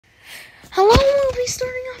Hello, we'll be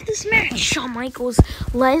starting off this match. Shawn Michaels,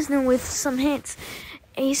 Lesnar with some hits.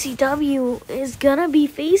 ACW is gonna be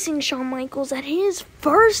facing Shawn Michaels at his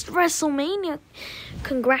first WrestleMania.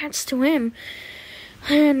 Congrats to him.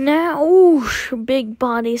 And now, big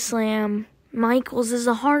body slam. Michaels is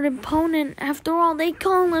a hard opponent. After all, they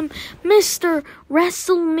call him Mr.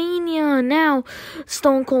 WrestleMania. Now,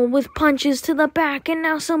 Stone Cold with punches to the back, and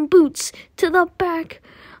now some boots to the back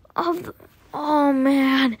of the... Oh,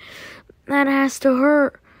 man. That has to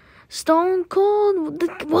hurt. Stone Cold,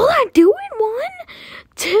 will I do it? 1,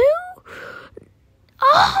 2?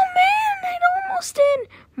 Oh, man, it almost did.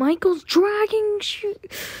 Michaels dragging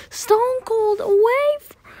Stone Cold away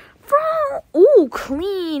from... Ooh,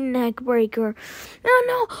 clean neck breaker.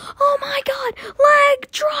 No. Oh, my God.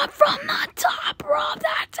 Leg drop from the top rope.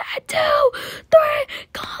 That's it. 2, 3.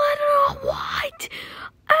 Call it a what?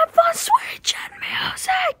 F a switch and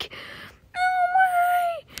music.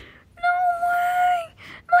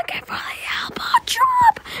 Looking for the elbow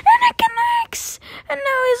drop, and it connects. And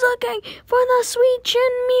now he's looking for the sweet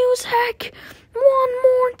chin music. One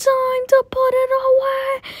more time to put it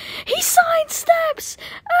away. He sidesteps.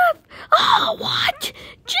 Oh, what?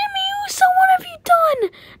 Jimmy Uso, what have you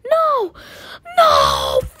done?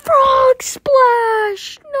 No, frog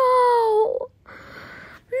splash. No.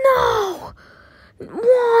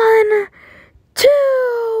 1,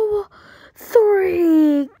 2,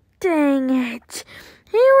 3. Dang it.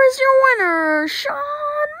 Here is your winner,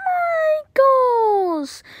 Shawn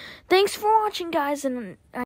Michaels. Thanks for watching, guys, and